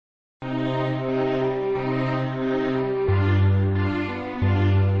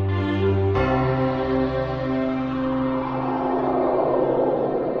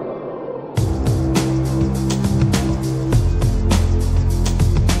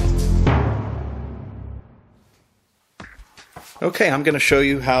Okay, I'm going to show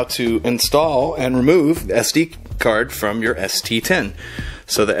you how to install and remove the SD card from your ST10.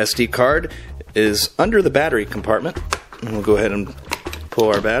 So the SD card is under the battery compartment, and we'll go ahead and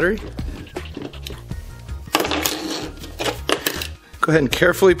pull our battery. Go ahead and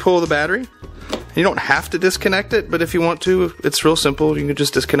carefully pull the battery. You don't have to disconnect it, but if you want to, it's real simple. You can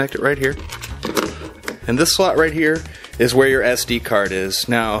just disconnect it right here. And this slot right here is where your SD card is.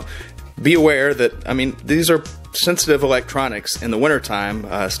 Now, be aware that, these are sensitive electronics. In the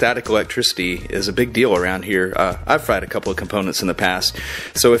wintertime, static electricity is a big deal around here. I've fried a couple of components in the past.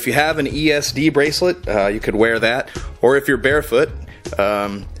 So if you have an ESD bracelet, you could wear that. Or if you're barefoot,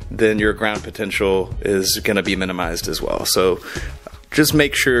 then your ground potential is going to be minimized as well. So just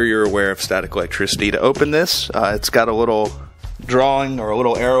make sure you're aware of static electricity. To open this, it's got a little drawing or a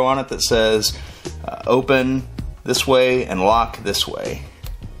little arrow on it that says open this way and lock this way.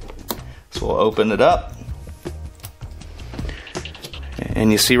 So we'll open it up.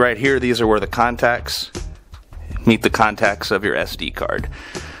 And you see right here, these are where the contacts meet the contacts of your SD card.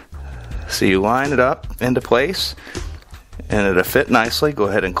 So you line it up into place, and it'll fit nicely. Go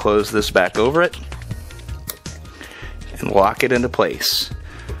ahead and close this back over it, and lock it into place.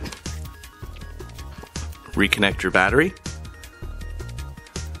 Reconnect your battery.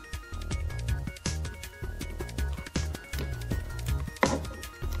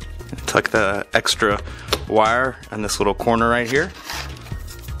 Tuck the extra wire in this little corner right here.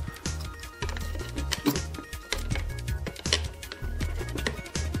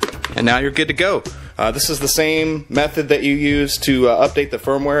 And now you're good to go. This is the same method that you use to update the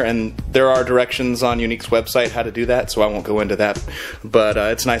firmware, and there are directions on Yuneec's website how to do that, so I won't go into that. But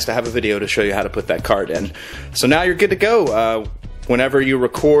it's nice to have a video to show you how to put that card in. So now you're good to go. Whenever you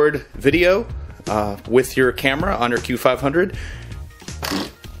record video with your camera on your Q500,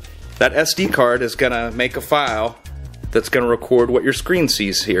 that SD card is going to make a file that's going to record what your screen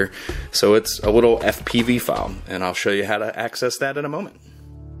sees here. So it's a little FPV file, and I'll show you how to access that in a moment.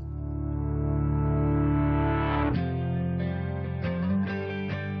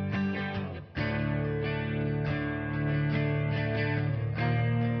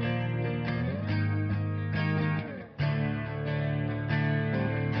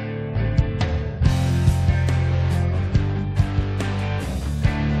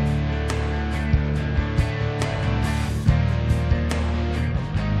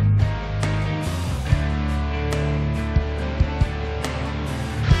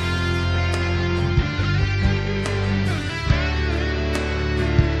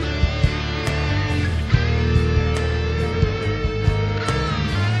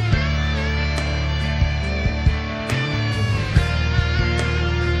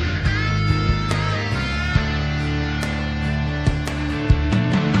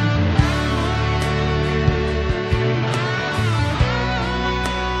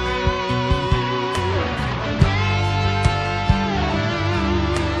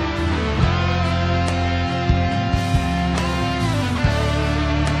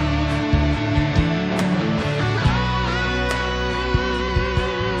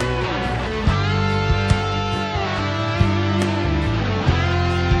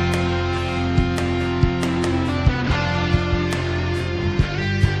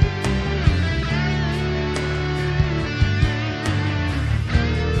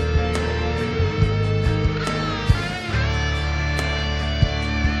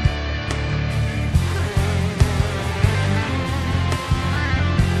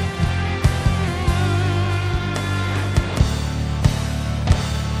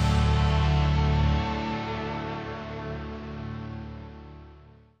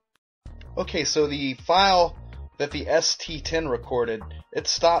 Okay, so the file that the ST10 recorded, it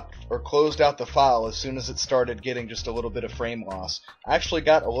stopped or closed out the file as soon as it started getting just a little bit of frame loss. I actually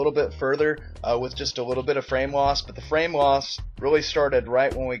got a little bit further with just a little bit of frame loss, but the frame loss really started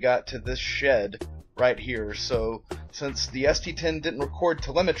right when we got to this shed right here. So since the ST10 didn't record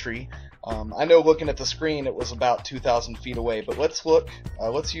telemetry, I know looking at the screen it was about 2,000 feet away, but let's look,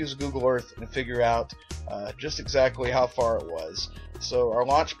 let's use Google Earth and figure out just exactly how far it was. So our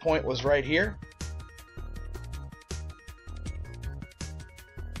launch point was right here.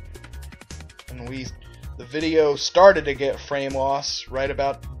 And the video started to get frame loss right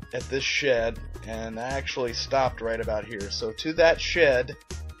about at this shed, and I actually stopped right about here. So to that shed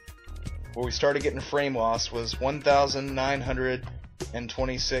where we started getting frame loss was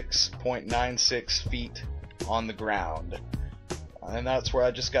 1,926.96 feet on the ground. And that's where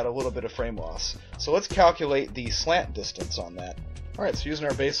I just got a little bit of frame loss. So let's calculate the slant distance on that. Alright, so using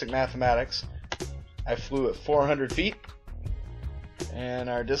our basic mathematics, I flew at 400 feet, and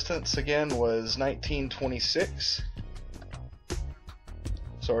our distance again was 1926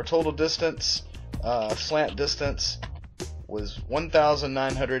 So our total distance, slant distance, was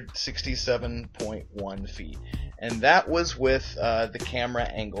 1,967.1 feet. And that was with the camera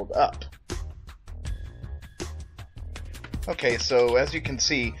angled up. Okay, so as you can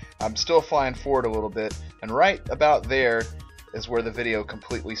see, I'm still flying forward a little bit, and right about there is where the video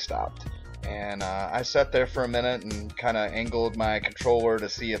completely stopped. And I sat there for a minute and kind of angled my controller to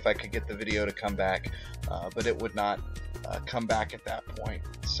see if I could get the video to come back, but it would not come back at that point.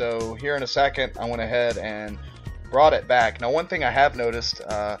 So here in a second, I went ahead and brought it back. Now, one thing I have noticed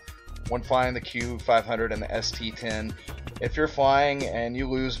when flying the Q500 and the ST10, if you're flying and you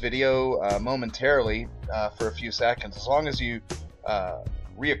lose video momentarily for a few seconds, as long as you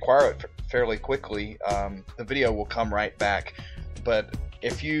reacquire it fairly quickly, the video will come right back. But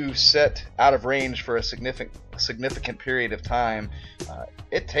if you sit out of range for a significant period of time,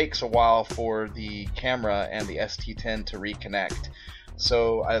 it takes a while for the camera and the ST10 to reconnect.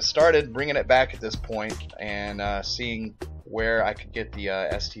 So I started bringing it back at this point and seeing where I could get the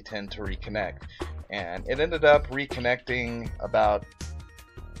ST10 to reconnect, and it ended up reconnecting about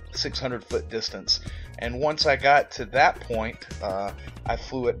 600 foot distance. And once I got to that point, I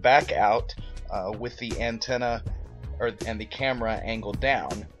flew it back out with the antenna and the camera angled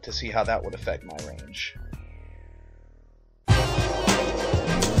down to see how that would affect my range.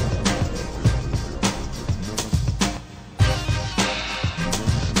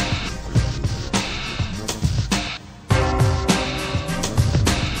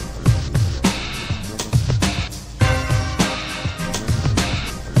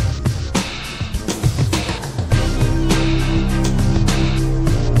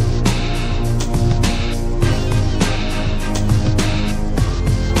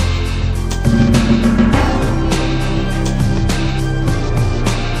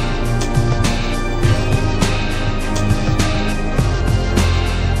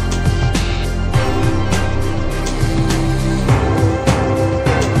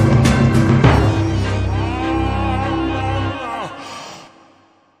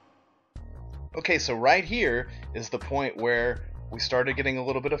 Okay, so right here is the point where we started getting a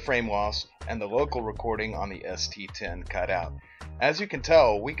little bit of frame loss and the local recording on the ST10 cut out. As you can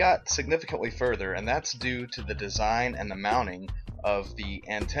tell, we got significantly further, and that's due to the design and the mounting of the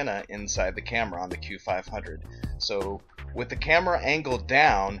antenna inside the camera on the Q500. So with the camera angled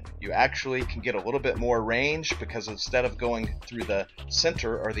down, you actually can get a little bit more range, because instead of going through the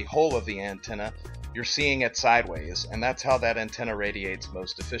center or the hole of the antenna, you're seeing it sideways, and that's how that antenna radiates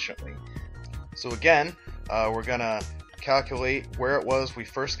most efficiently. So again, we're gonna calculate where it was we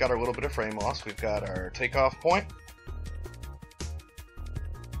first got our little bit of frame loss. We've got our takeoff point,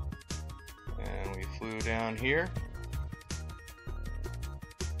 and we flew down here,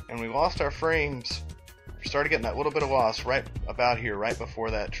 and we lost our frames. We started getting that little bit of loss right about here, right before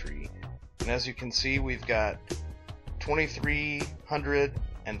that tree. And as you can see, we've got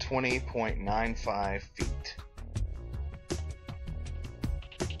 2,320.95 feet.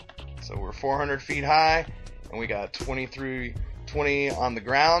 So we're 400 feet high, and we got 2320 on the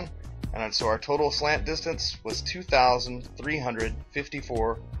ground, and so our total slant distance was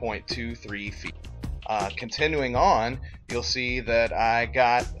 2,354.23 feet. Continuing on, you'll see that I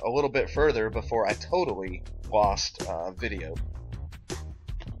got a little bit further before I totally lost video.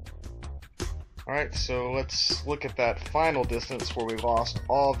 Alright, so let's look at that final distance where we lost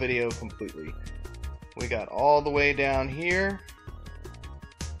all video completely. We got all the way down here.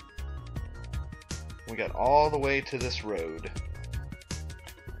 We got all the way to this road.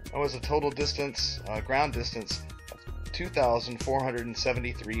 That was a total distance, ground distance, of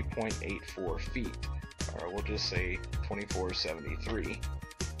 2,473.84 feet. Or we'll just say 2473.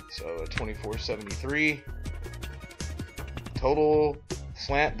 So 2473, total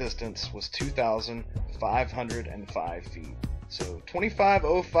slant distance was 2,505 feet. So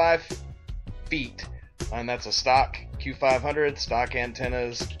 2505 feet, and that's a stock Q500, stock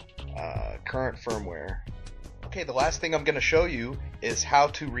antennas, current firmware. Okay, the last thing I'm going to show you is how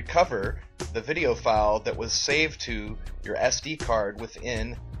to recover the video file that was saved to your SD card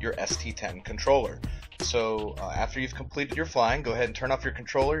within your ST10 controller. So after you've completed your flying, go ahead and turn off your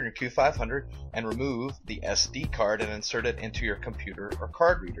controller in your Q500 and remove the SD card and insert it into your computer or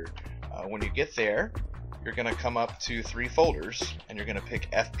card reader. When you get there, you're going to come up to 3 folders, and you're going to pick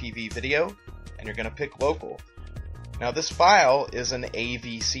FPV video, and you're going to pick local. Now this file is an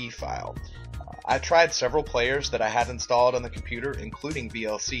AVC file. I tried several players that I had installed on the computer, including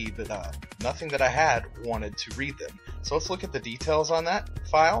VLC, but nothing that I had wanted to read them. So let's look at the details on that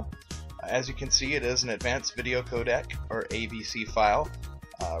file. As you can see, it is an advanced video codec, or AVC file.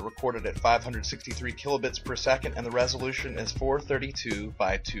 recorded at 563 kilobits per second, and the resolution is 432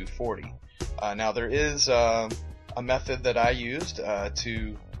 by 240. Now there is a method that I used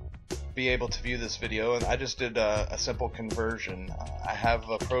to be able to view this video, and I just did a simple conversion. I have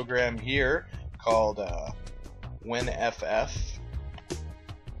a program here called WinFF.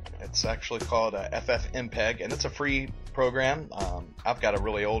 It's actually called FFmpeg, and it's a free program. I've got a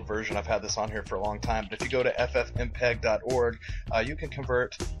really old version. I've had this on here for a long time, but if you go to ffmpeg.org, you can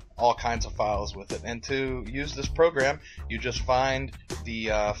convert all kinds of files with it. And to use this program, you just find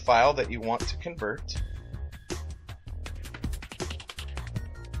the file that you want to convert,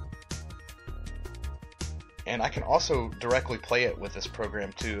 and I can also directly play it with this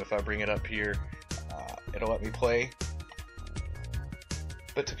program too. If I bring it up here, it'll let me play.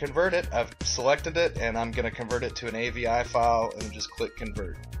 But to convert it, I've selected it, and I'm going to convert it to an AVI file, and just click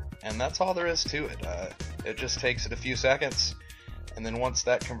convert. And that's all there is to it. It just takes it a few seconds, and then once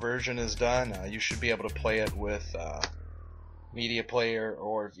that conversion is done, you should be able to play it with Media Player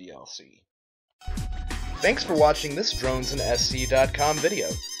or VLC. Thanks for watching this DronesandSC.com video.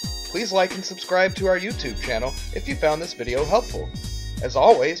 Please like and subscribe to our YouTube channel if you found this video helpful. As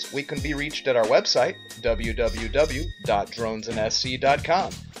always, we can be reached at our website,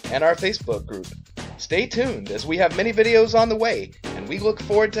 www.dronesandsc.com, and our Facebook group. Stay tuned, as we have many videos on the way, and we look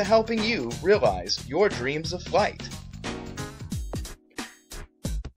forward to helping you realize your dreams of flight.